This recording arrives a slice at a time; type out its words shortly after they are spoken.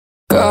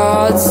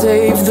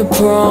save the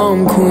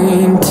prom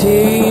queen,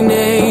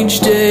 teenage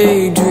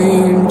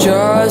daydream,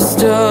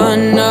 just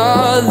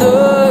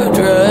another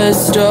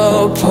dressed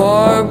up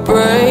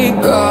heartbreak.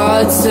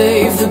 God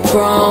save the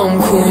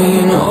prom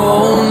queen,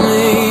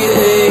 only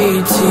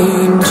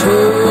 18,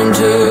 turned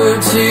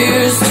her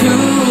tears to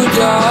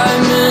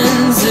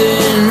diamonds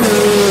in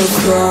her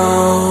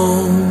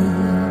crown.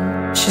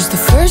 She's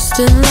the first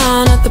in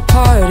line at the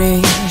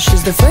party,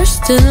 she's the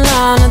first in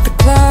line at the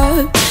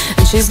club,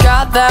 and she's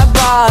got that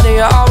body,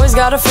 always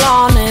gotta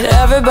flaunt it,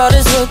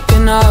 everybody's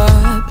looking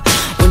up.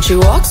 When she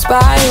walks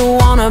by you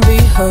wanna be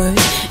her,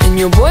 and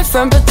your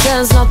boyfriend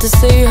pretends not to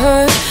see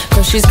her,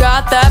 cause she's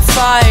got that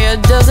fire,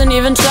 doesn't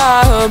even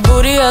try, her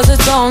booty has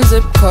its own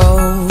zip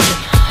code.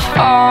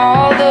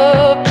 All the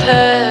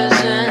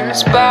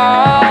peasants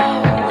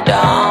bow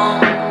down.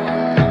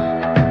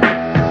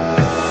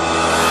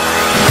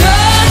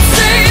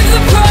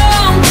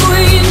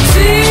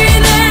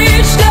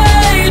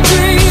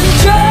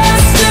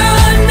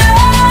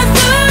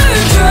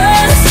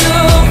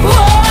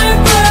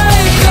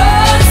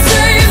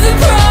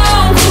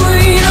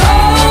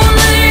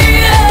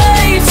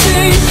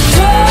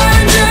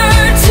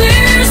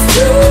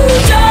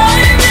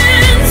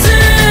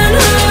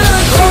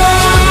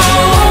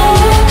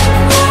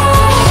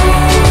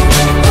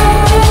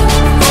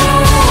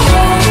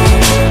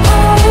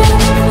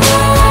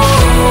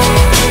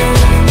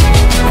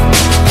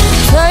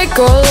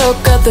 Go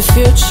look at the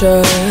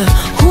future,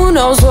 who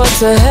knows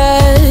what's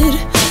ahead.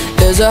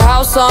 There's a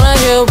house on a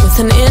hill with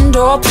an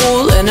indoor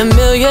pool and a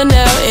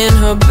millionaire in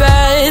her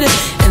bed.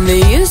 And the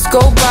years go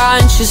by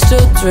and she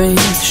still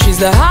dreams she's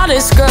the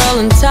hottest girl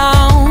in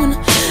town.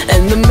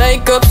 And the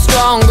makeup's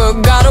stronger,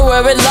 gotta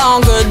wear it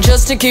longer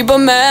just to keep a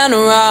man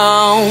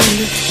around.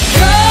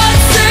 God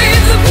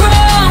save the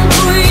prom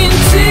queen,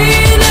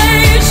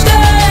 teenage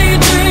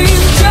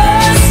daydream,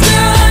 just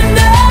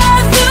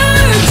another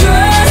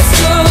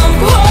dressed up.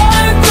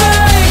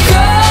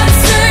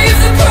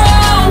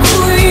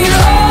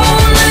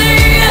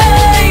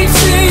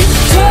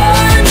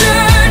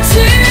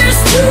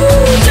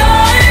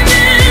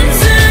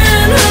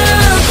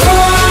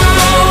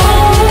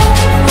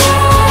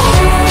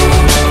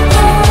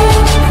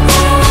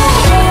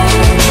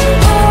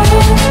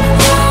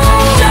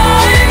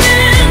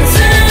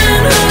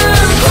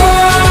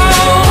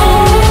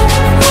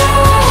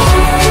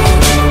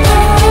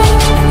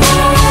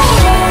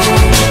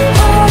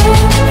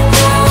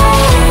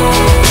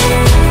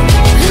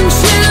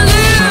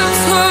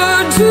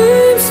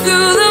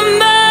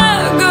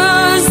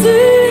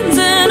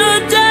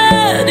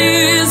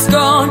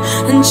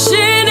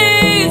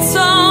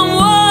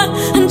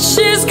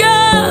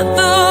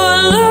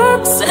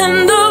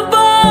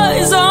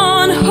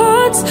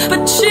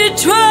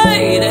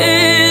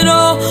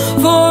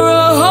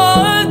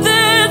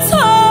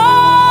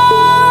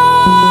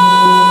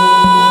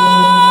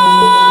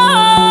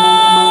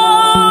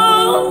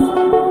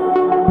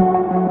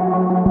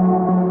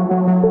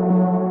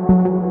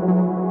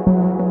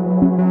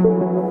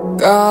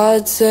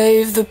 God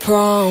save the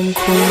prom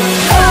queen.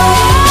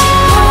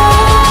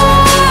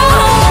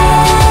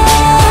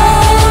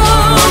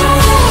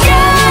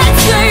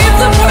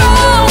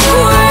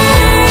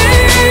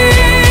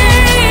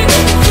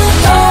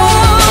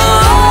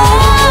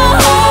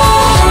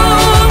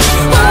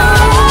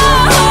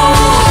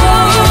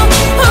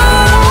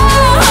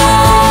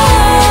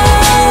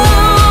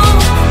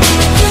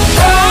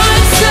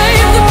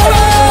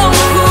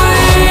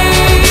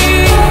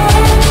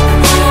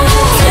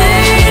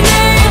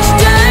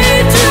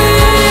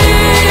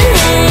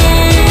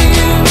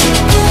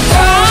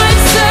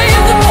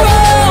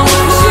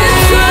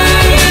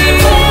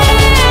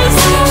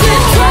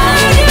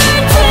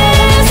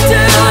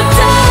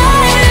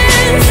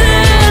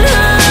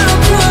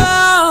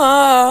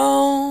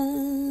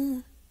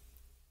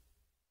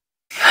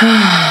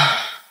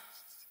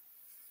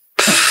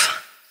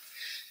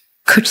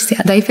 कुछ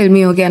ज्यादा ही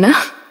फिल्मी हो गया ना?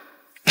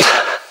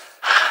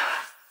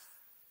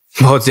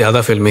 बहुत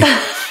ज्यादा फिल्मी।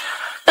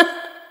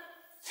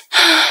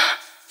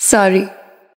 Sorry.